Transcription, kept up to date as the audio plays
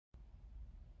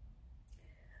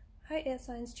Hi air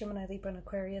signs, Gemini, Libra and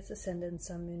Aquarius, Ascendant,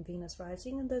 Sun, Moon, Venus,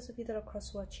 Rising, and those of you that are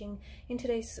cross-watching. In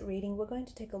today's reading, we're going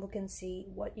to take a look and see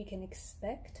what you can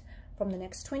expect from the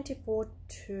next 24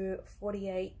 to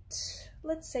 48,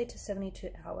 let's say to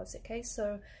 72 hours, okay?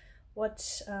 So what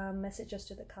messages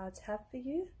do the cards have for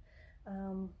you?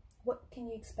 What can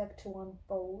you expect to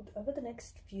unfold over the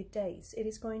next few days? It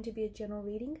is going to be a general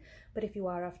reading, but if you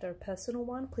are after a personal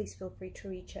one, please feel free to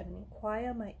reach out and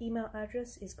inquire. My email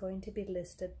address is going to be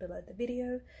listed below the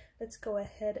video. Let's go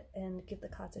ahead and give the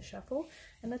cards a shuffle,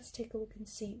 and let's take a look and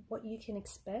see what you can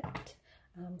expect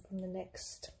from the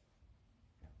next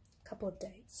couple of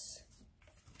days.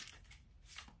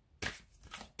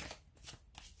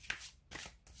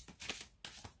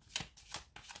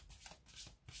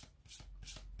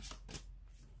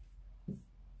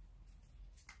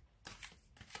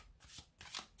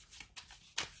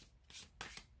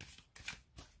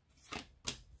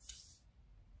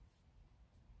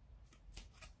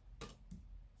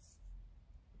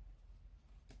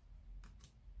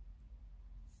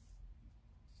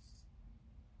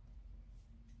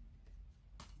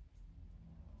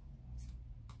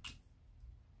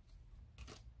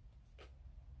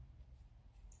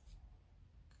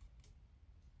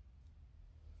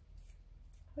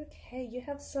 Okay, you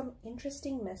have some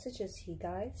interesting messages here,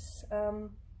 guys.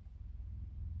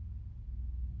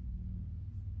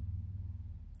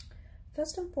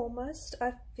 First and foremost,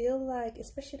 I feel like,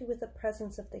 especially with the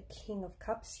presence of the King of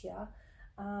Cups here,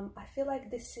 I feel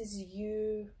like this is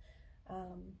you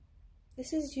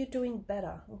doing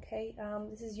better, okay?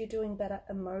 This is you doing better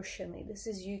emotionally. This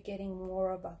is you getting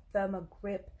more of a firmer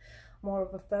grip, more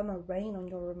of a firmer rein on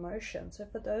your emotions. So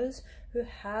for those who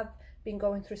have been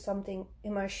going through something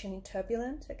emotionally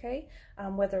turbulent, okay,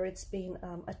 whether it's been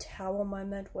a tower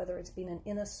moment, whether it's been an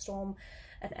inner storm,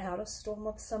 an outer storm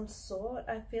of some sort,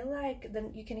 I feel like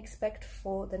then you can expect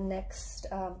for the next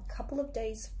couple of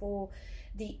days for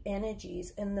the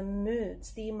energies and the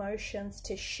moods, the emotions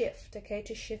to shift, okay,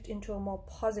 to shift into a more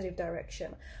positive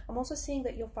direction. I'm also seeing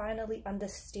that you're finally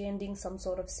understanding some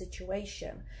sort of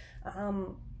situation.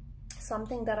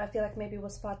 Something that I feel like maybe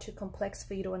was far too complex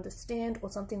for you to understand, or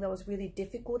something that was really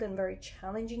difficult and very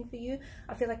challenging for you.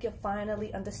 I feel like you're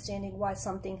finally understanding why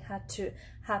something had to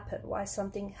happen, why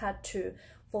something had to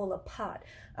fall apart.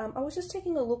 I was just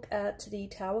taking a look at the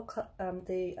tower,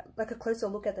 a closer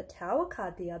look at the tower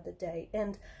card the other day,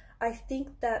 and I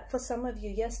think that for some of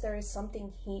you, yes, there is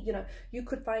something here, you know, you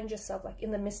could find yourself like in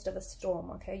the midst of a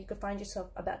storm, okay? You could find yourself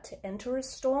about to enter a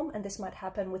storm, and this might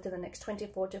happen within the next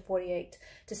 24 to 48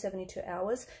 to 72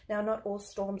 hours. Now, not all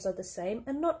storms are the same,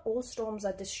 and not all storms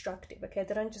are destructive, okay?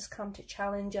 They don't just come to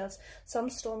challenge us. Some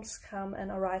storms come and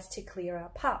arise to clear our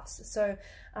paths. So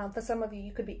for some of you,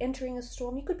 you could be entering a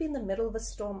storm. You could be in the middle of a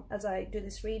storm as I do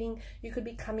this reading. You could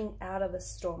be coming out of a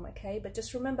storm, okay? But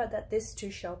just remember that this too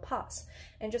shall pass.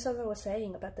 And just as I was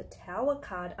saying about the Tower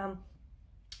card,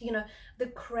 you know, the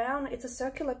crown, it's a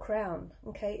circular crown,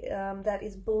 okay, that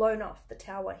is blown off the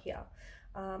tower here.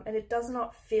 And it does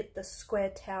not fit the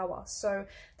square tower. So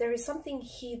there is something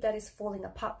here that is falling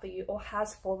apart for you, or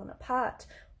has fallen apart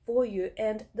for you,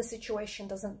 and the situation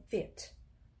doesn't fit,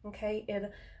 okay? And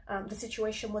the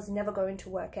situation was never going to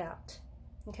work out.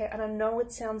 Okay, and I know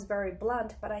it sounds very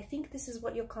blunt, but I think this is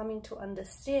what you're coming to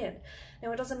understand.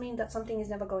 Now, it doesn't mean that something is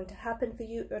never going to happen for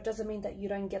you, or it doesn't mean that you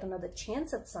don't get another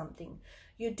chance at something.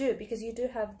 You do, because you do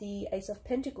have the Ace of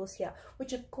Pentacles here,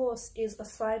 which of course is a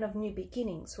sign of new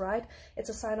beginnings, right? It's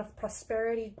a sign of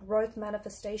prosperity, growth,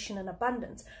 manifestation, and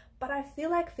abundance. But I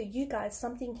feel like for you guys,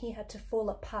 something here had to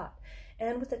fall apart.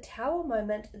 And with the Tower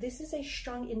moment, this is a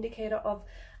strong indicator of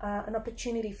an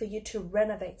opportunity for you to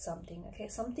renovate something, okay?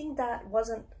 Something that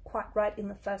wasn't quite right in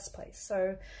the first place.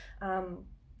 So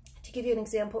to give you an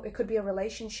example, it could be a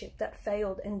relationship that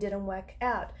failed and didn't work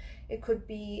out. It could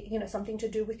be, you know, something to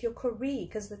do with your career,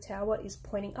 because the Tower is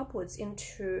pointing upwards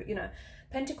into, you know,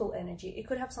 Pentacle energy. It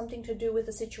could have something to do with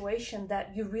a situation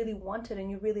that you really wanted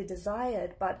and you really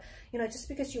desired, but, you know, just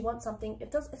because you want something,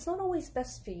 it's not always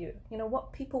best for you. You know,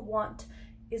 what people want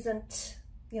isn't,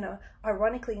 you know,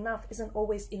 ironically enough, isn't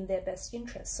always in their best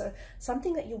interest. So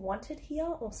something that you wanted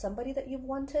here, or somebody that you've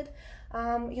wanted,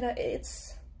 you know,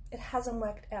 it hasn't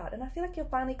worked out. And I feel like you're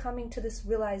finally coming to this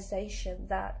realization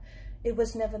that it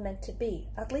was never meant to be.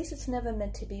 At least it's never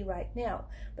meant to be right now.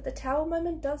 But the Tower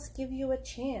moment does give you a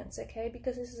chance, okay?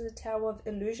 Because this is a tower of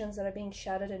illusions that are being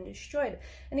shattered and destroyed.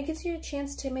 And it gives you a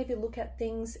chance to maybe look at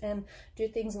things and do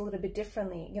things a little bit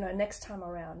differently, you know, next time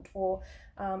around. Or,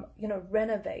 you know,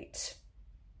 renovate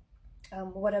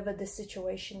whatever the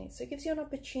situation is. So it gives you an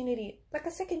opportunity, like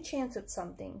a second chance at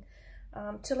something,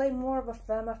 to lay more of a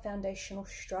firmer foundational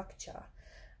structure.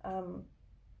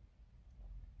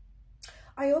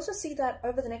 I also see that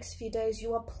over the next few days,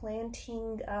 you are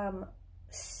planting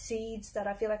seeds that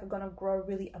I feel like are going to grow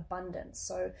really abundant.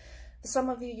 So for some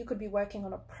of you, you could be working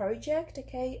on a project,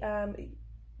 okay?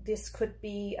 This could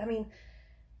be, I mean,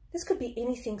 this could be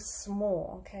anything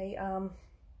small, okay?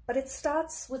 But it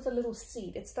starts with a little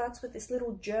seed. It starts with this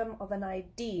little germ of an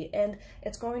idea, and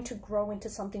it's going to grow into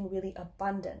something really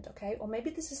abundant, okay? Or maybe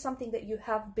this is something that you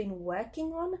have been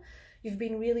working on. You've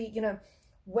been really, you know,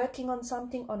 working on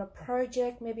something, on a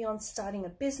project, maybe on starting a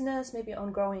business, maybe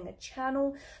on growing a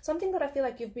channel, something that I feel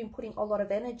like you've been putting a lot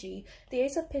of energy. The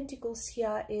Ace of Pentacles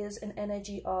here is an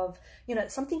energy of, you know,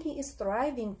 something is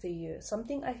thriving for you,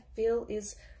 something I feel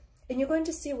is, and you're going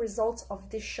to see results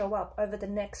of this show up over the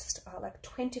next like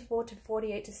 24 to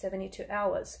 48 to 72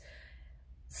 hours.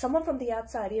 Someone from the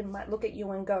outside in might look at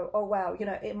you and go, oh wow, you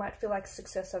know, it might feel like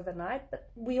success overnight, but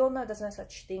we all know there's no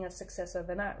such thing as success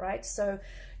overnight, right? So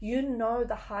you know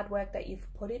the hard work that you've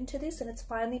put into this, and it's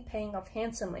finally paying off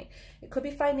handsomely. It could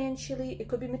be financially, it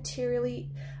could be materially,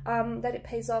 that it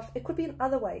pays off. It could be in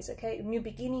other ways, okay? New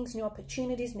beginnings, new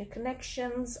opportunities, new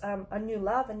connections, a new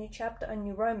love, a new chapter, a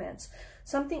new romance.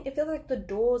 Something, it feels like the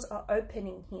doors are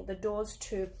opening here, the doors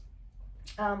to,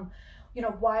 you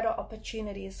know, wider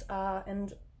opportunities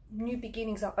and new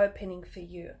beginnings are opening for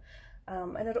you.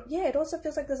 And it also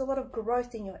feels like there's a lot of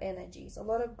growth in your energies, a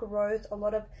lot of growth, a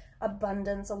lot of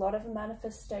abundance, a lot of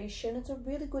manifestation. It's a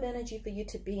really good energy for you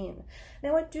to be in.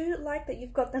 Now, I do like that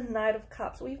you've got the Knight of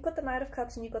Cups. Well, you've got the Knight of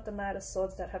Cups and you've got the Knight of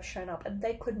Swords that have shown up, and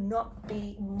they could not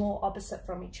be more opposite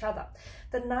from each other.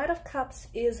 The Knight of Cups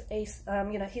is a,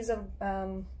 you know, he's a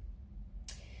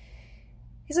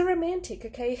romantic,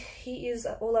 okay? He is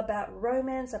all about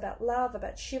romance, about love,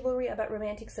 about chivalry, about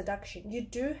romantic seduction. You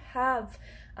do have,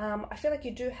 I feel like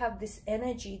you do have this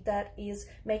energy that is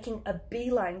making a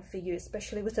beeline for you,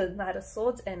 especially with the Knight of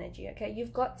Swords energy, okay?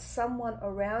 You've got someone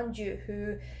around you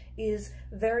who is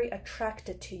very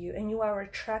attracted to you, and you are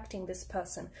attracting this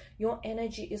person. Your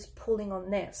energy is pulling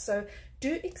on there. So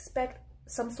do expect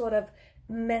some sort of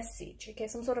message, okay,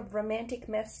 some sort of romantic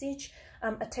message,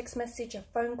 a text message, a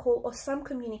phone call, or some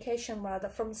communication rather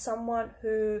from someone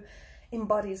who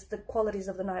embodies the qualities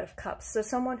of the Knight of Cups. So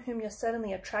someone whom you're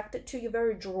certainly attracted to, you're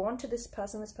very drawn to this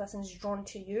person is drawn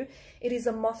to you. It is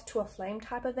a moth to a flame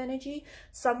type of energy.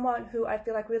 Someone who I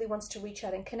feel like really wants to reach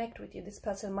out and connect with you. This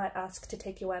person might ask to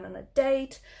take you out on a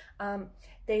date.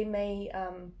 They may,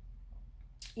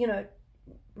 you know,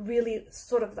 really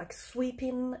sort of like sweep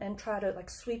in and try to like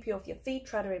sweep you off your feet,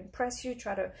 try to impress you,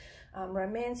 try to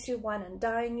romance you, wine and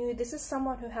dine you. This is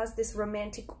someone who has this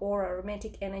romantic aura,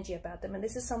 romantic energy about them, and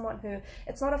this is someone who,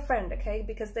 it's not a friend, okay,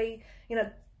 because they, you know,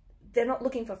 they're not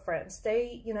looking for friends.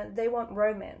 They, you know, they want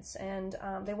romance, and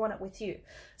they want it with you.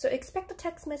 So expect a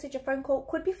text message, a phone call.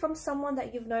 Could be from someone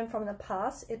that you've known from the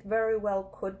past. It very well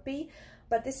could be.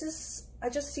 But this is, I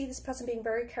just see this person being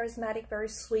very charismatic, very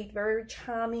sweet, very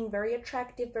charming, very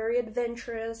attractive, very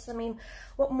adventurous. I mean,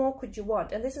 what more could you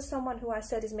want? And this is someone who I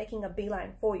said is making a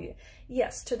beeline for you.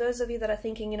 Yes, to those of you that are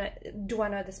thinking, you know, do I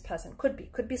know this person?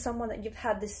 Could be someone that you've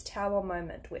had this tower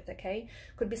moment with, okay?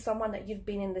 Could be someone that you've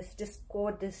been in this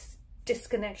discord, this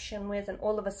disconnection with, and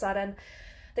all of a sudden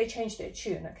they change their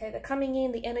tune, okay? They're coming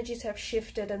in, the energies have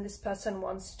shifted, and this person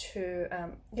wants to,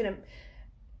 you know,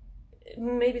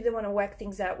 maybe they want to work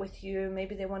things out with you,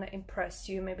 maybe they want to impress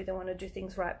you, maybe they want to do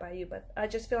things right by you. But I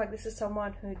just feel like this is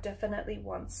someone who definitely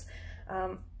wants,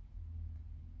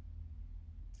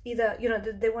 either, you know,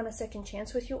 they want a second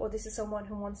chance with you, or this is someone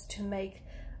who wants to make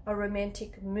a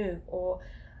romantic move or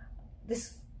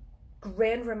this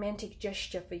grand romantic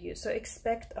gesture for you. So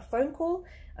expect a phone call.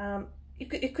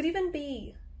 It could even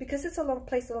be, because it's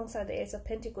placed alongside the Ace of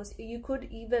Pentacles, you could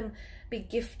even be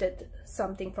gifted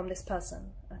something from this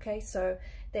person, okay? So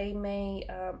they may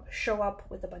show up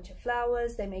with a bunch of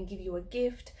flowers, they may give you a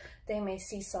gift, they may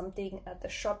see something at the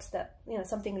shops that, you know,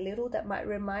 something little that might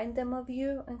remind them of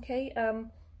you, okay?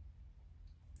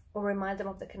 Or remind them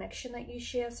of the connection that you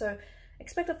share. So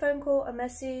expect a phone call, a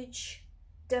message.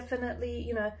 Definitely,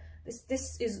 you know,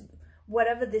 this is,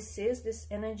 whatever this is, this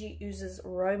energy uses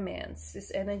romance,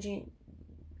 this energy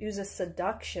uses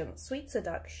seduction, sweet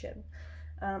seduction,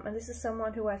 and this is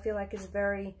someone who I feel like is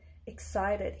very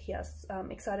excited here,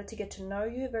 excited to get to know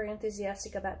you, very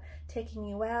enthusiastic about taking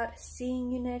you out,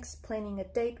 seeing you next, planning a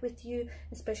date with you,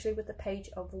 especially with the Page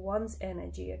of Wands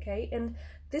energy, okay? And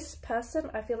this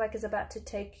person I feel like is about to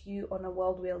take you on a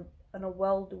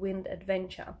whirlwind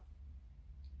adventure.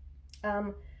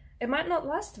 It might not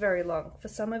last very long. For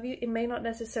some of you, it may not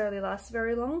necessarily last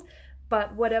very long,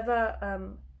 but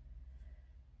whatever,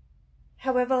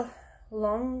 however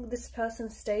long this person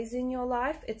stays in your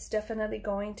life, it's definitely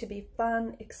going to be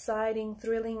fun, exciting,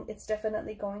 thrilling. It's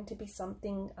definitely going to be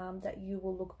something that you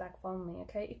will look back fondly,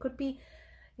 okay? It could be,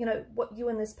 you know, what you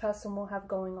and this person will have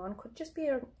going on could just be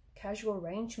a casual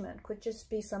arrangement, could just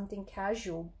be something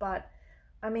casual, but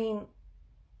I mean,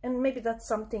 and maybe that's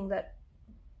something that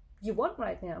you want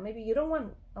right now. Maybe you don't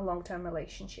want a long-term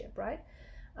relationship, right?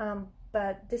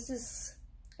 But this is,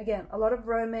 again, a lot of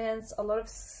romance, a lot of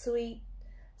sweet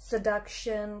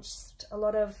seduction, just a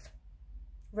lot of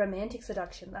romantic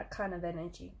seduction, that kind of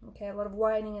energy, okay? A lot of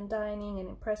whining and dining and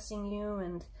impressing you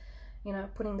and, you know,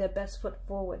 putting their best foot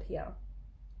forward here.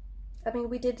 I mean,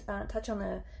 we did touch on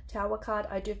the Tower card.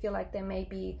 I do feel like there may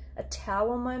be a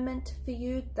Tower moment for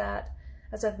you that,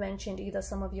 as I've mentioned, either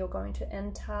some of you are going to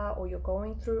enter, or you're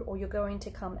going through, or you're going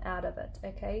to come out of it,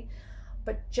 okay?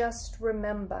 But just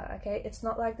remember, okay, it's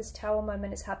not like this Tower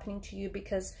moment is happening to you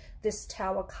because this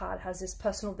Tower card has this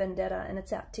personal vendetta and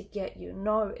it's out to get you.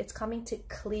 No, it's coming to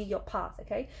clear your path,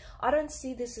 okay? I don't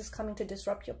see this as coming to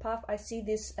disrupt your path. I see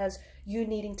this as you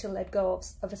needing to let go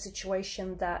of a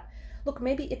situation that, look,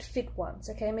 maybe it fit once,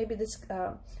 okay? Maybe this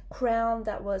crown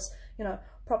that was, you know,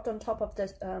 propped on top of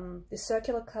this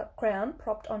circular crown,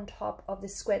 propped on top of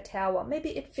this square tower. Maybe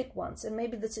it fit once, and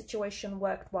maybe the situation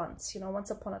worked once. You know,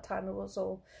 once upon a time it was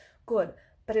all good,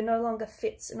 but it no longer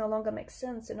fits. It no longer makes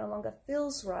sense. It no longer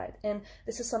feels right. And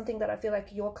this is something that I feel like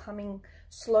you're coming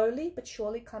slowly but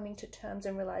surely coming to terms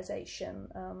and realization.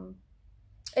 And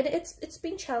it's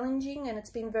been challenging, and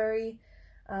it's been very,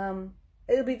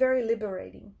 it'll be very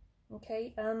liberating.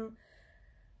 Okay.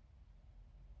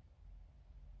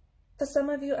 For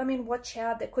some of you, I mean, watch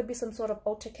out. There could be some sort of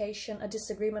altercation, a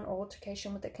disagreement or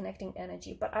altercation with the connecting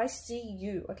energy. But I see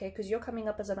you, okay, because you're coming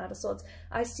up as a Knight of Swords.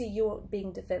 I see you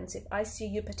being defensive. I see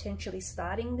you potentially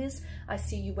starting this. I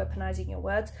see you weaponizing your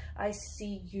words. I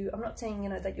see you, I'm not saying, you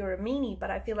know, that you're a meanie,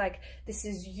 but I feel like this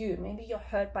is you. Maybe you're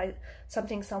hurt by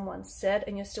something someone said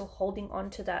and you're still holding on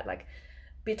to that, like,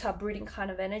 bitter brooding kind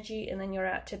of energy, and then you're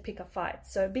out to pick a fight.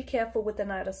 So be careful with the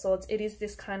Knight of Swords. It is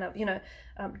this kind of, you know,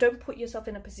 don't put yourself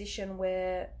in a position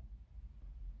where,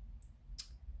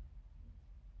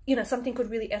 you know, something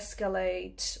could really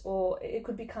escalate, or it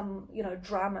could become, you know,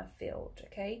 drama filled,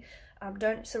 okay?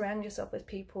 Don't surround yourself with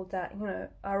people that, you know,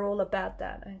 are all about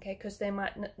that, okay? Because they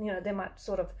might, you know, they might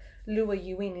sort of lure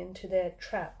you into their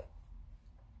trap.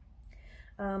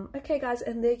 Okay guys,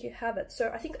 and there you have it.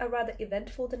 So I think I'd rather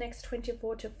eventful the next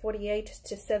 24 to 48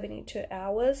 to 72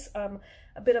 hours. A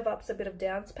bit of ups, a bit of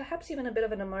downs, perhaps even a bit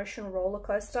of an emotional roller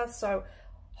coaster. So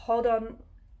hold on,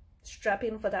 strap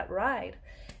in for that ride.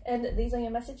 And these are your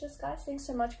messages, guys. Thanks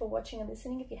so much for watching and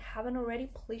listening. If you haven't already,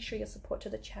 please show your support to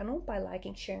the channel by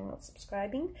liking, sharing, or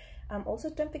subscribing.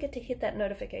 Also, don't forget to hit that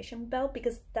notification bell,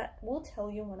 because that will tell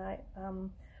you when I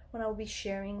will be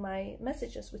sharing my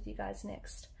messages with you guys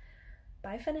next.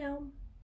 Bye for now.